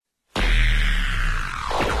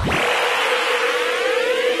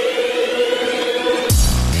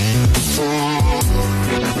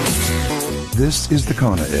This is the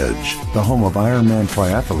Kona Edge, the home of Ironman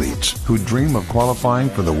triathletes who dream of qualifying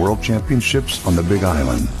for the World Championships on the Big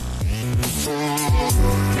Island.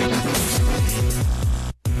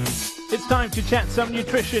 It's time to chat some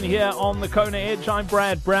nutrition here on the Kona Edge. I'm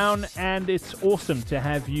Brad Brown, and it's awesome to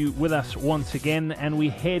have you with us once again. And we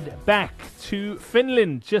head back to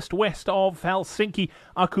Finland, just west of Helsinki.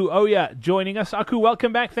 Aku Oja joining us. Aku,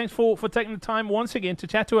 welcome back. Thanks for taking the time once again to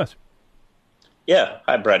chat to us. Yeah,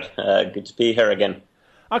 hi Brad. Good to be here again.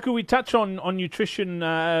 Aku, we touch on nutrition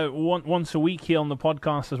once a week here on the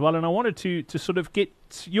podcast as well, and I wanted to sort of get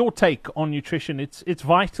your take on nutrition. It's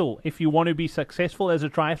vital if you want to be successful as a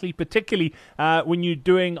triathlete, particularly when you're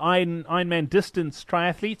doing Ironman distance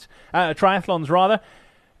triathlons rather.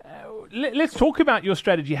 Let's talk about your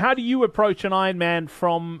strategy. How do you approach an Ironman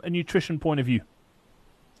from a nutrition point of view?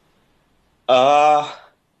 To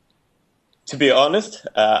be honest,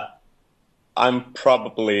 I'm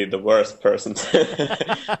probably the worst person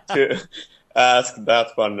to ask that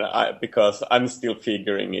one because I'm still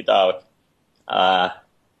figuring it out.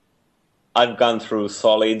 I've gone through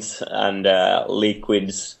solids and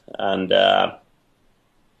liquids and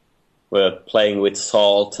we're playing with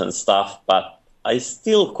salt and stuff, but I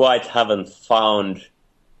still quite haven't found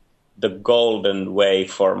the golden way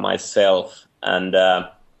for myself. And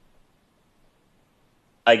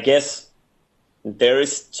I guess there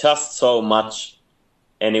is just so much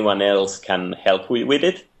anyone else can help with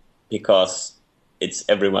it because it's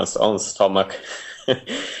everyone's own stomach.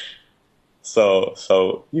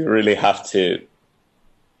 So you really have to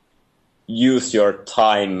use your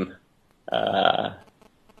time to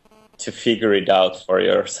figure it out for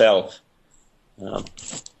yourself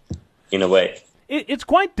in a way. It's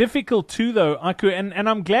quite difficult too, though, Aku, and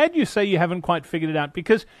I'm glad you say you haven't quite figured it out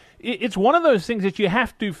because it's one of those things that you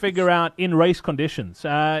have to figure out in race conditions.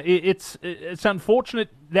 It's unfortunate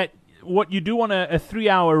that what you do on a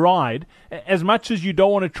 3-hour ride, as much as you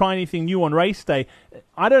don't want to try anything new on race day,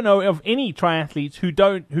 I don't know of any triathletes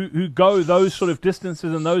who go those sort of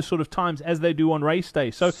distances and those sort of times as they do on race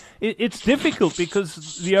day. So it's difficult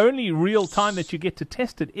because the only real time that you get to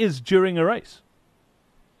test it is during a race.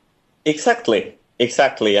 Exactly.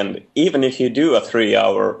 And even if you do a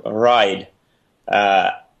 3-hour ride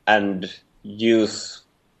and use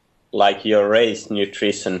like your race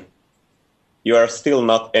nutrition, you are still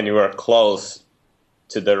not anywhere close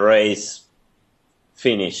to the race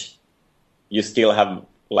finish. You still have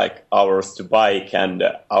like hours to bike and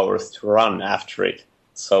hours to run after it.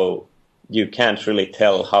 So you can't really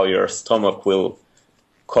tell how your stomach will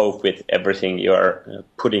cope with everything you are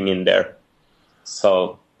putting in there.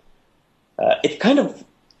 So it's kind of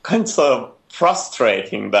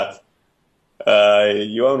frustrating that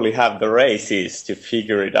you only have the races to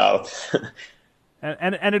figure it out.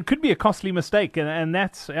 and it could be a costly mistake, and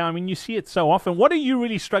that's, I mean, you see it so often. What are you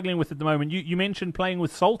really struggling with at the moment? You mentioned playing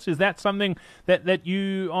with salts. Is that something that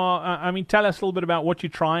you are, I mean, tell us a little bit about what you're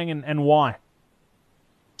trying and why.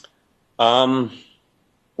 Well,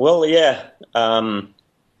 yeah. The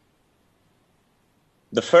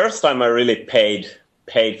first time I really paid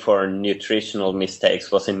for nutritional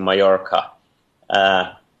mistakes was in Mallorca.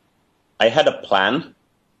 I had a plan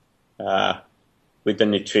with the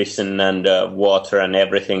nutrition and water and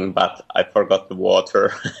everything, but I forgot the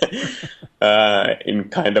water. In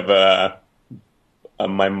kind of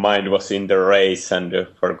my mind was in the race and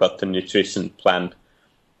forgot the nutrition plan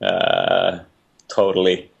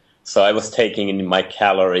totally. So I was taking in my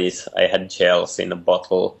calories. I had gels in a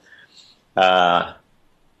bottle.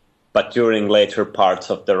 But during later parts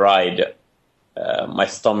of the ride, my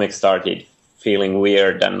stomach started feeling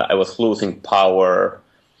weird and I was losing power.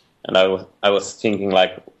 And I was thinking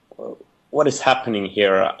like, what is happening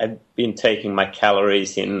here? I've been taking my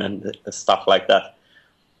calories in and stuff like that.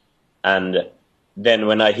 And then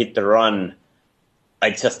when I hit the run,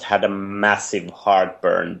 I just had a massive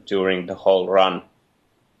heartburn during the whole run.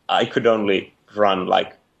 I could only run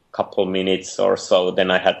like a couple minutes or so. Then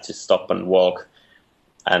I had to stop and walk.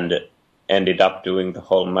 And ended up doing the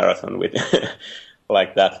whole marathon with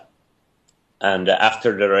like that. And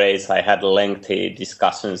after the race, I had lengthy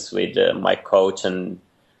discussions with my coach and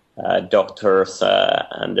doctors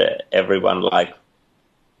and everyone, like,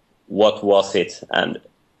 what was it? And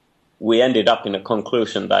we ended up in a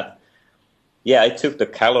conclusion that, yeah, I took the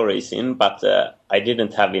calories in, but I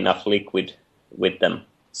didn't have enough liquid with them.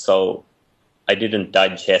 So I didn't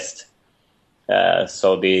digest.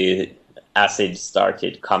 So the acid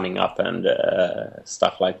started coming up and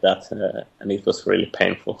stuff like that, and it was really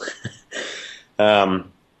painful. But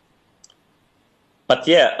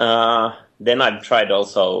yeah, then I've tried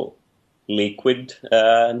also liquid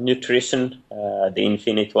nutrition, the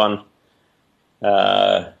Infinite one,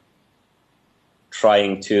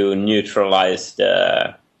 trying to neutralize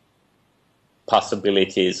the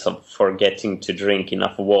possibilities of forgetting to drink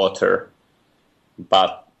enough water.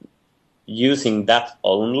 But using that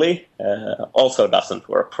only also doesn't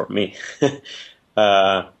work for me.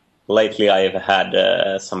 Lately I've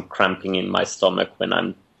had some cramping in my stomach when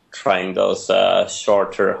I'm trying those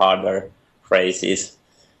shorter, harder races.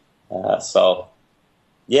 So,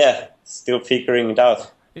 yeah, still figuring it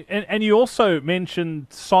out. And you also mentioned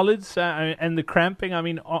solids and the cramping. I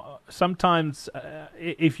mean, sometimes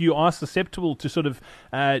if you are susceptible to sort of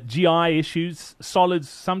GI issues, solids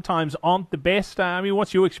sometimes aren't the best. I mean,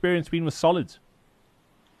 what's your experience been with solids?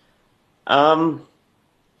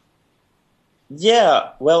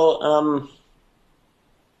 Yeah, well,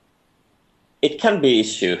 it can be an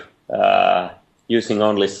issue using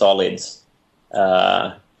only solids.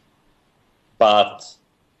 But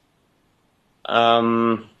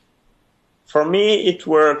for me, it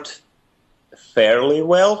worked fairly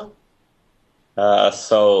well.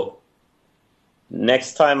 So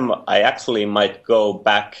next time I actually might go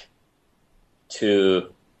back to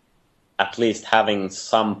at least having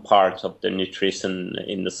some part of the nutrition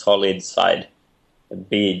in the solid side,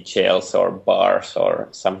 be it gels or bars or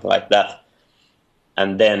something like that,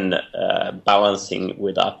 and then balancing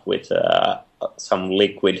it up with some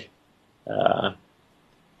liquid,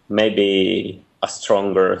 maybe a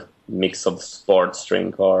stronger mix of sports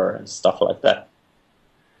drink or stuff like that.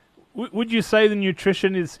 Would you say the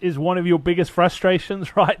nutrition is one of your biggest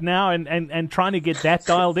frustrations right now, and trying to get that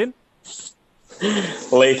dialed in?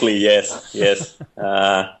 Lately, yes.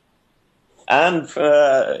 And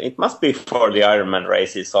it must be for the Ironman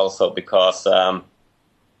races also, because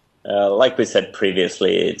like we said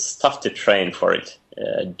previously, it's tough to train for it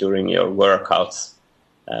during your workouts.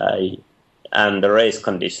 And the race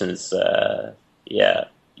conditions,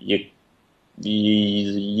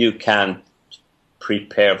 you can't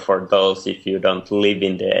prepare for those if you don't live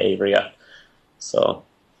in the area. So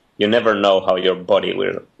you never know how your body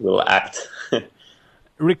will act.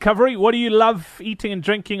 Recovery, what do you love eating and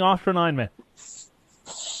drinking after an Ironman?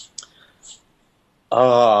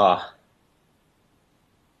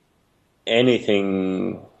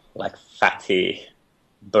 Anything like fatty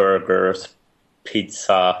burgers,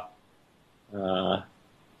 pizza,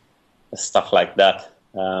 stuff like that.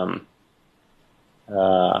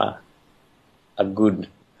 A good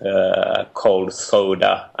cold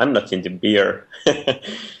soda. I'm not into beer,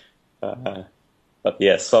 but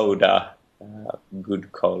yeah, soda.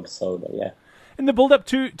 Good cold soda, yeah. In the build-up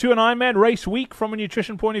to an Ironman race week, from a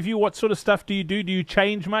nutrition point of view, what sort of stuff do you do? Do you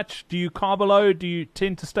change much? Do you carb load? Do you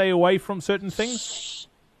tend to stay away from certain things?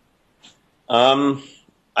 I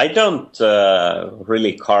don't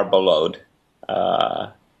really carb load.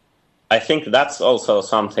 I think that's also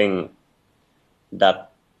something that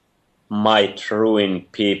might ruin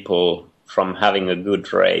people from having a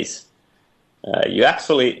good race.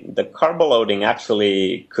 The carb loading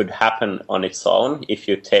actually could happen on its own if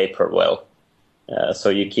you taper well. So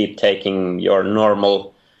you keep taking your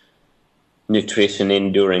normal nutrition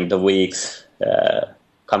in during the weeks,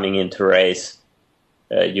 coming into race.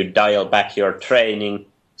 You dial back your training,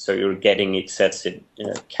 so you're getting excessive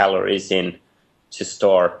calories in to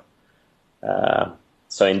store.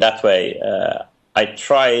 So in that way, I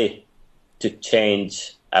try to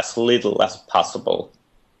change as little as possible.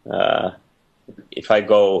 If I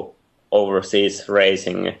go overseas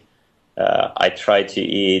racing, I try to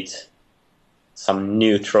eat some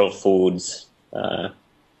neutral foods,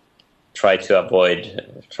 try to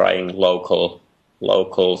avoid trying local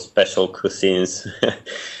special cuisines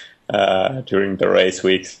during the race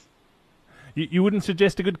weeks. You wouldn't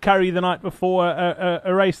suggest a good curry the night before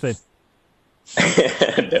a race then?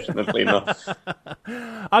 Definitely not.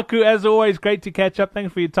 Aku, as always, great to catch up.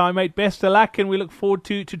 Thanks for your time, mate. Best of luck, and we look forward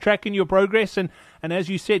to tracking your progress and as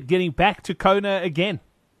you said, getting back to Kona again.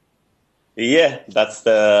 Yeah, that's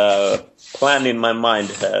the plan in my mind.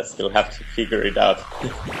 Still have to figure it out.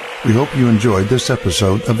 We hope you enjoyed this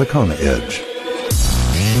episode of The Kona Edge.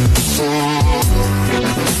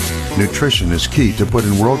 Nutrition is key to put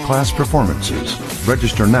in world-class performances.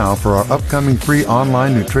 Register now for our upcoming free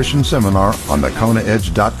online nutrition seminar on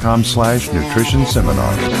thekonaedge.com/nutrition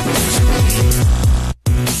seminar.